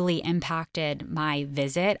really impacted my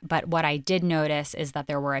visit, but what I did notice is that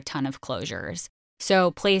there were a ton of closures.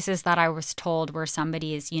 So places that I was told were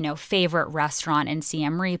somebody's, favorite restaurant in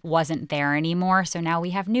Siem Reap wasn't there anymore. So now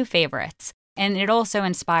we have new favorites. And it also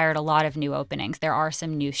inspired a lot of new openings. There are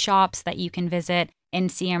some new shops that you can visit in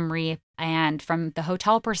Siem Reap. And from the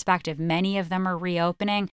hotel perspective, many of them are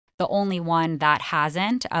reopening. The only one that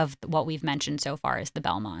hasn't of what we've mentioned so far is the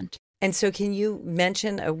Belmont. And so can you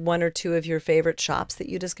mention one or two of your favorite shops that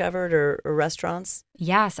you discovered or restaurants?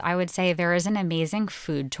 Yes, I would say there is an amazing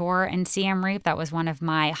food tour in Siem Reap. That was one of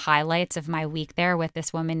my highlights of my week there with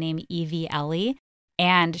this woman named Evie Ellie.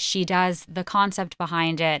 And the concept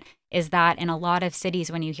behind it is that in a lot of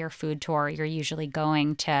cities, when you hear food tour, you're usually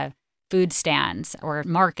going to food stands or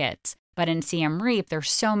markets. But in Siem Reap, there's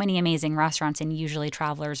so many amazing restaurants, and usually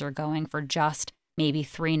travelers are going for just maybe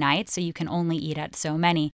 3 nights. So you can only eat at so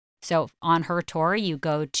many. So on her tour, you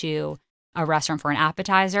go to a restaurant for an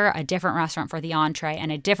appetizer, a different restaurant for the entree,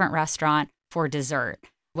 and a different restaurant for dessert,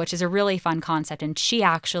 which is a really fun concept. And she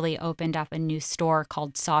actually opened up a new store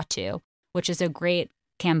called Satu, which is a great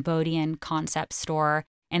Cambodian concept store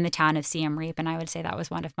in the town of Siem Reap. And I would say that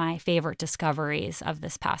was one of my favorite discoveries of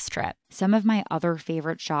this past trip. Some of my other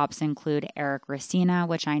favorite shops include Eric Racina,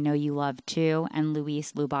 which I know you love too, and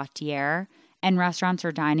Louise Loubatiere. And restaurants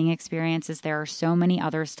or dining experiences, there are so many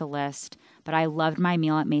others to list, but I loved my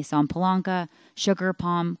meal at Maison Palanca, Sugar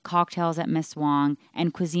Palm, cocktails at Miss Wong,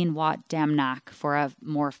 and Cuisine Wat Dam Nak for a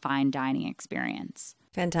more fine dining experience.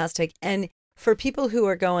 Fantastic. And for people who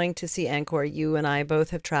are going to see Angkor, you and I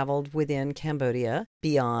both have traveled within Cambodia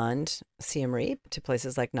beyond Siem Reap to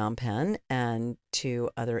places like Phnom Penh and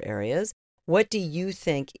to other areas. What do you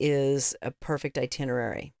think is a perfect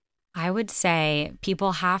itinerary? I would say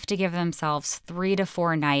people have to give themselves 3 to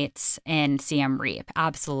 4 nights in Siem Reap.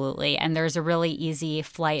 Absolutely. And there's a really easy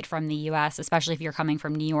flight from the US, especially if you're coming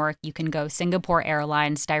from New York. You can go Singapore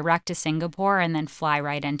Airlines direct to Singapore and then fly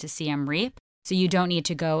right into Siem Reap. So you don't need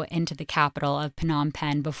to go into the capital of Phnom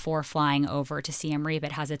Penh before flying over to Siem Reap.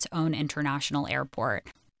 It has its own international airport.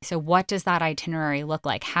 So what does that itinerary look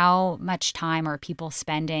like? How much time are people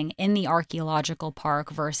spending in the archaeological park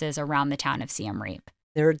versus around the town of Siem Reap?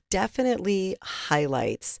 There are definitely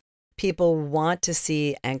highlights. People want to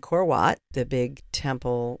see Angkor Wat, the big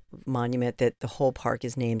temple monument that the whole park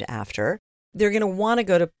is named after. They're going to want to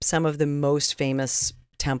go to some of the most famous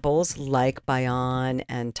temples like Bayon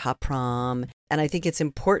and Ta Prohm. And I think it's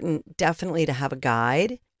important definitely to have a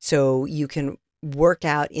guide so you can work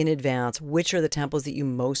out in advance which are the temples that you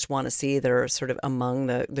most want to see that are sort of among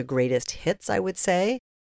the greatest hits, I would say.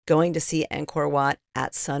 Going to see Angkor Wat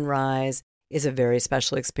at sunrise is a very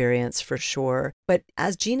special experience for sure. But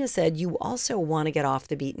as Gina said, you also want to get off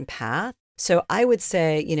the beaten path. So I would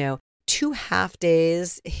say, 2 half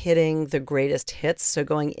days hitting the greatest hits. So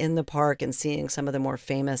going in the park and seeing some of the more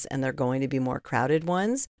famous, and they're going to be more crowded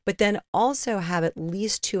ones. But then also have at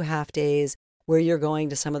least 2 half days where you're going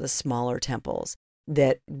to some of the smaller temples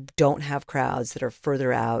that don't have crowds, that are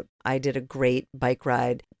further out. I did a great bike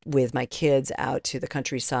ride with my kids out to the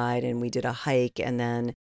countryside, and we did a hike, and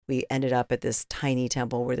then We ended up at this tiny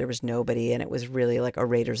temple where there was nobody, and it was really like a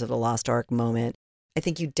Raiders of the Lost Ark moment. I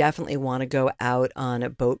think you definitely want to go out on a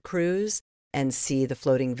boat cruise and see the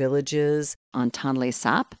floating villages on Tonle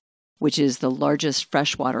Sap, which is the largest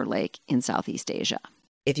freshwater lake in Southeast Asia.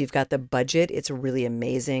 If you've got the budget, it's really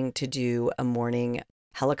amazing to do a morning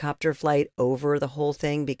helicopter flight over the whole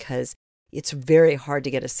thing because it's very hard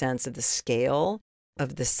to get a sense of the scale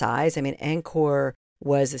of the size. I mean, Angkor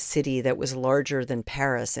was a city that was larger than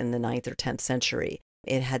Paris in the 9th or 10th century.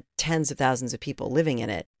 It had tens of thousands of people living in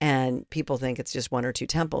it, and people think it's just one or two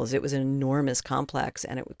temples. It was an enormous complex,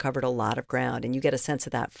 and it covered a lot of ground, and you get a sense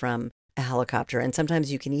of that from a helicopter. And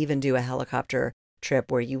sometimes you can even do a helicopter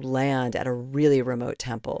trip where you land at a really remote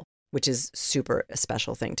temple, which is super a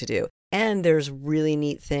special thing to do. And there's really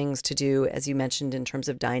neat things to do, as you mentioned, in terms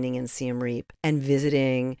of dining in Siem Reap and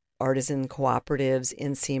visiting artisan cooperatives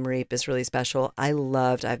in Siem Reap is really special.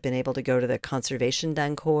 I've been able to go to the Conservation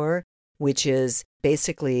d'Angkor, which is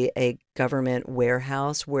basically a government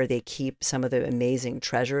warehouse where they keep some of the amazing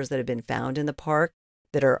treasures that have been found in the park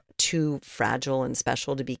that are too fragile and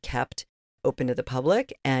special to be kept open to the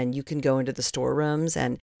public. And you can go into the storerooms,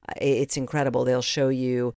 and it's incredible. They'll show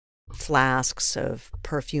you flasks of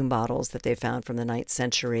perfume bottles that they found from the 9th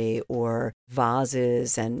century, or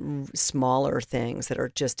vases and smaller things that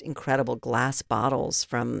are just incredible glass bottles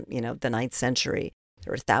from, the 9th century.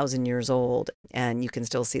 They're 1,000 years old, and you can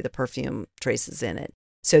still see the perfume traces in it.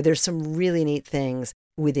 So there's some really neat things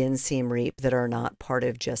within Siem Reap that are not part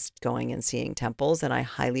of just going and seeing temples, and I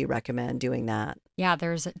highly recommend doing that. Yeah,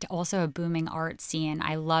 there's also a booming art scene.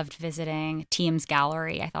 I loved visiting Team's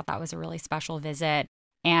Gallery. I thought that was a really special visit.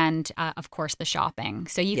 And of course, the shopping.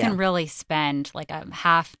 So you can really spend like a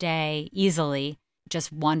half day easily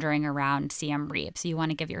just wandering around Siem Reap. So you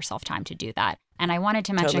want to give yourself time to do that. And I wanted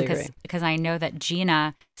to mention, because I know that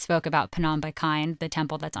Gina spoke about Phnom Penh, the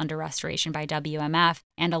temple that's under restoration by WMF.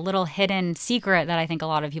 And a little hidden secret that I think a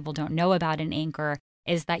lot of people don't know about in Angkor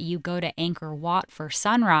is that you go to Angkor Wat for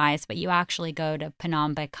sunrise, but you actually go to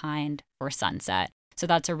Phnom Penh for sunset. So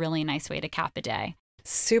that's a really nice way to cap a day.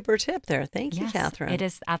 Super tip there. Thank you, Catherine. It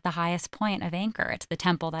is at the highest point of Angkor. It's the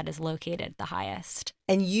temple that is located the highest.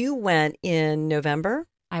 And you went in November?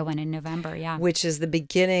 I went in November, yeah. Which is the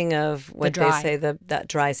beginning of what they say, that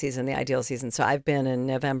dry season, the ideal season. So I've been in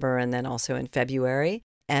November and then also in February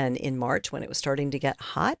and in March when it was starting to get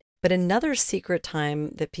hot. But another secret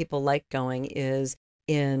time that people like going is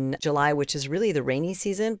in July, which is really the rainy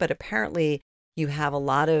season. But apparently you have a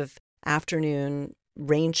lot of afternoon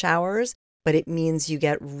rain showers, but it means you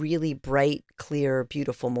get really bright, clear,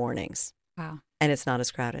 beautiful mornings. Wow. And it's not as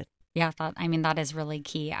crowded. Yeah, that is really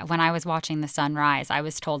key. When I was watching the sunrise, I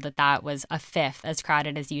was told that was a fifth as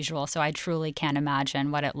crowded as usual. So I truly can't imagine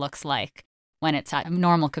what it looks like when it's at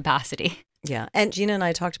normal capacity. Yeah. And Gina and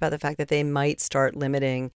I talked about the fact that they might start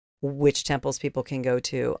limiting which temples people can go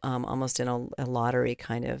to, almost in a lottery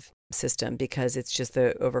kind of system, because it's just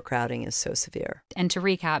the overcrowding is so severe. And to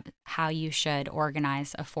recap how you should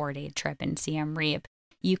organize a 4-day trip in Siem Reap,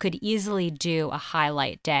 you could easily do a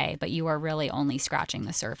highlight day, but you are really only scratching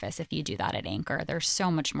the surface if you do that at Angkor. There's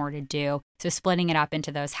so much more to do. So splitting it up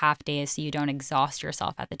into those half days so you don't exhaust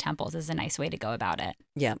yourself at the temples is a nice way to go about it.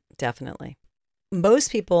 Yeah, definitely.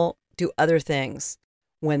 Most people do other things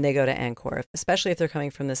when they go to Angkor, especially if they're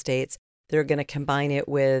coming from the States. They're going to combine it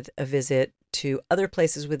with a visit to other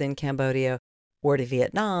places within Cambodia, or to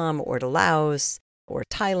Vietnam, or to Laos, or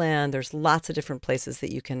Thailand. There's lots of different places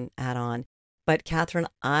that you can add on. But Catherine,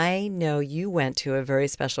 I know you went to a very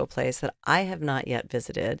special place that I have not yet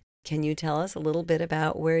visited. Can you tell us a little bit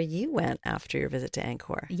about where you went after your visit to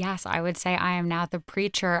Angkor? Yes, I would say I am now the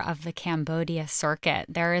preacher of the Cambodia circuit.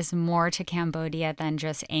 There is more to Cambodia than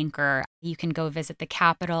just Angkor. You can go visit the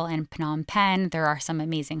capital in Phnom Penh. There are some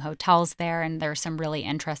amazing hotels there, and there's some really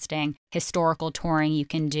interesting historical touring you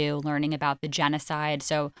can do, learning about the genocide.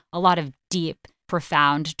 So a lot of deep,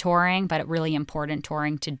 profound touring, but really important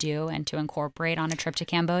touring to do and to incorporate on a trip to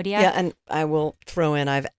Cambodia. Yeah, and I will throw in,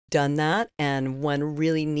 I've done that. And one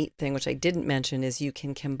really neat thing, which I didn't mention, is you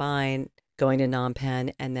can combine going to Phnom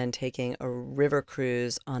Penh and then taking a river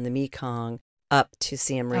cruise on the Mekong up to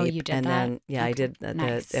Siem Reap. Oh, you did and that? Then, yeah, Okay. I did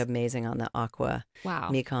Nice. the amazing on the Aqua Wow.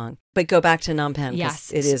 Mekong. But go back to Phnom Penh,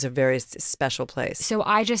 because Yes. it is a very special place. So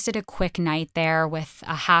I just did a quick night there with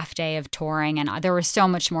a half day of touring, and there was so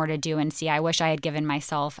much more to do and see. I wish I had given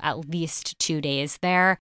myself at least 2 days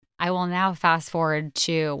there. I will now fast forward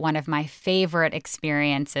to one of my favorite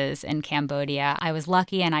experiences in Cambodia. I was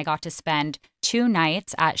lucky and I got to spend 2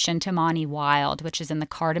 nights at Shintamani Wild, which is in the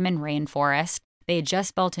Cardamom Rainforest. They had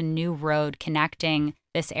just built a new road connecting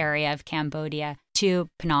this area of Cambodia to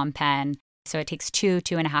Phnom Penh. So it takes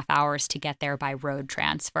 2.5 hours to get there by road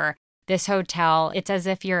transfer. This hotel, it's as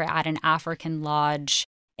if you're at an African lodge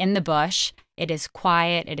in the bush. It is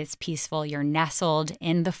quiet. It is peaceful. You're nestled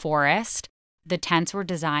in the forest. The tents were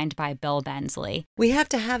designed by Bill Bensley. We have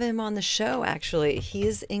to have him on the show, actually.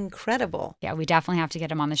 He's incredible. Yeah, we definitely have to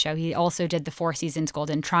get him on the show. He also did the Four Seasons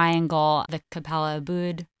Golden Triangle, the Capella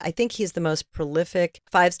Abood. I think he's the most prolific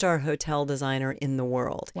 5-star hotel designer in the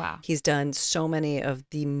world. Wow. He's done so many of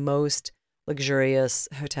the most luxurious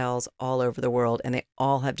hotels all over the world, and they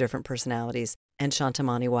all have different personalities. And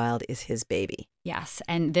Shantamani Wild is his baby. Yes,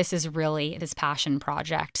 and this is really his passion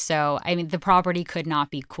project. So, I mean, the property could not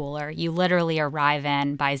be cooler. You literally arrive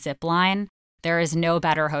in by zip line. There is no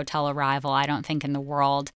better hotel arrival, I don't think, in the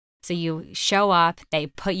world. So you show up, they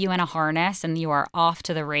put you in a harness, and you are off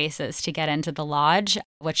to the races to get into the lodge,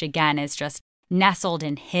 which again is just nestled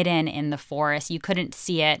and hidden in the forest. You couldn't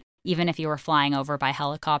see it even if you were flying over by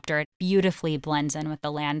helicopter. It beautifully blends in with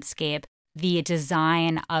the landscape. The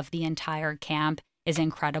design of the entire camp is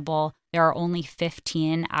incredible. There are only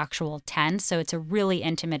 15 actual tents, so it's a really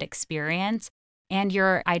intimate experience. And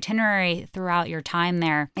your itinerary throughout your time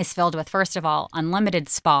there is filled with, first of all, unlimited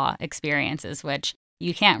spa experiences, which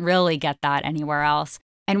you can't really get that anywhere else.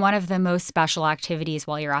 And one of the most special activities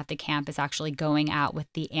while you're at the camp is actually going out with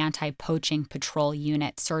the anti-poaching patrol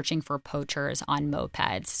unit, searching for poachers on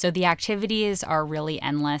mopeds. So the activities are really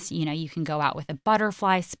endless. You know, you can go out with a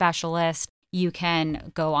butterfly specialist. You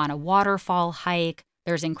can go on a waterfall hike.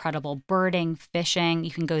 There's incredible birding, fishing.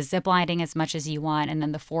 You can go ziplining as much as you want, and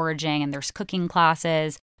then the foraging, and there's cooking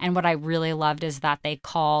classes. And what I really loved is that they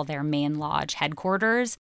call their main lodge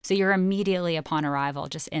headquarters. So you're immediately upon arrival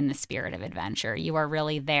just in the spirit of adventure. You are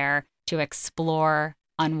really there to explore,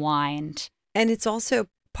 unwind. And it's also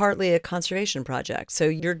partly a conservation project. So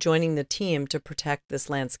you're joining the team to protect this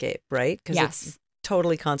landscape, right? Because it's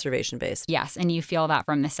totally conservation based. Yes. And you feel that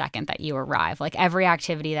from the second that you arrive. Like every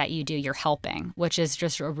activity that you do, you're helping, which is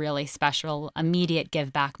just a really special, immediate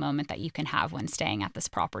give back moment that you can have when staying at this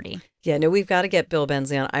property. Yeah, no, we've got to get Bill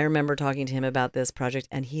Bensley on. I remember talking to him about this project,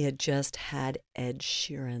 and he had just had Ed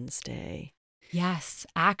Sheeran stay. Yes,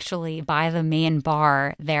 actually, by the main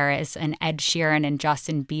bar, there is an Ed Sheeran and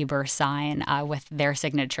Justin Bieber sign with their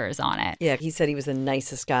signatures on it. Yeah, he said he was the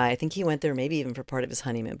nicest guy. I think he went there maybe even for part of his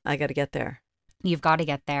honeymoon. I got to get there. You've got to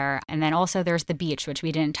get there. And then also there's the beach, which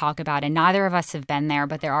we didn't talk about. And neither of us have been there,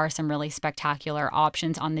 but there are some really spectacular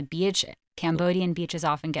options on the beach. Cambodian beaches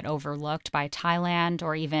often get overlooked by Thailand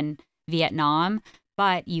or even Vietnam.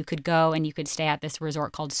 But you could go and you could stay at this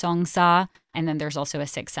resort called Song Sa. And then there's also a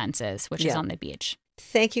Six Senses, which is on the beach.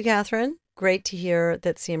 Thank you, Catherine. Great to hear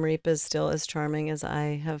that Siem Reap is still as charming as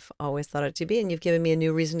I have always thought it to be. And you've given me a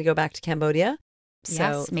new reason to go back to Cambodia.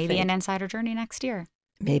 Yes, maybe an insider journey next year.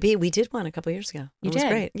 Maybe. We did one a couple of years ago. It was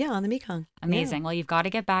great. Yeah, on the Mekong. Amazing. Yeah. Well, you've got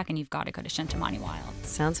to get back and you've got to go to Shantamani Wild.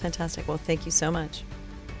 Sounds fantastic. Well, thank you so much.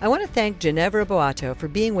 I want to thank Ginevra Boato for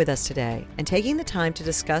being with us today and taking the time to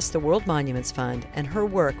discuss the World Monuments Fund and her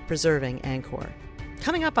work preserving Angkor.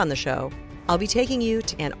 Coming up on the show, I'll be taking you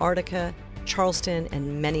to Antarctica, Charleston,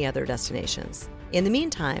 and many other destinations. In the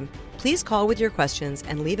meantime, please call with your questions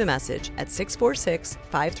and leave a message at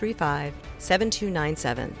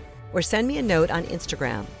 646-535-7297. Or send me a note on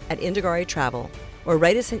Instagram at Indagari Travel, or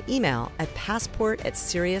write us an email at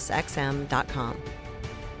passport@SiriusXM.com.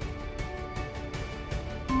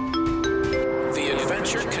 The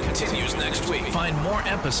adventure continues next week. Find more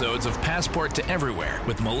episodes of Passport to Everywhere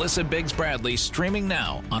with Melissa Biggs Bradley streaming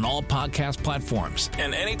now on all podcast platforms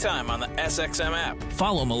and anytime on the SXM app.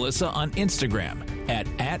 Follow Melissa on Instagram at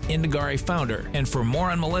 @IndagariFounder. And for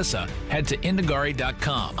more on Melissa, head to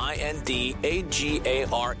Indagari.com.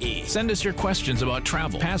 INDAGARE. Send us your questions about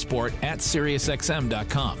travel.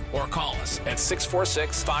 Passport@SiriusXM.com. Or call us at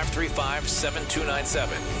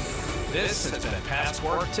 646-535-7297. This has been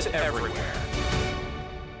Passport to Everywhere.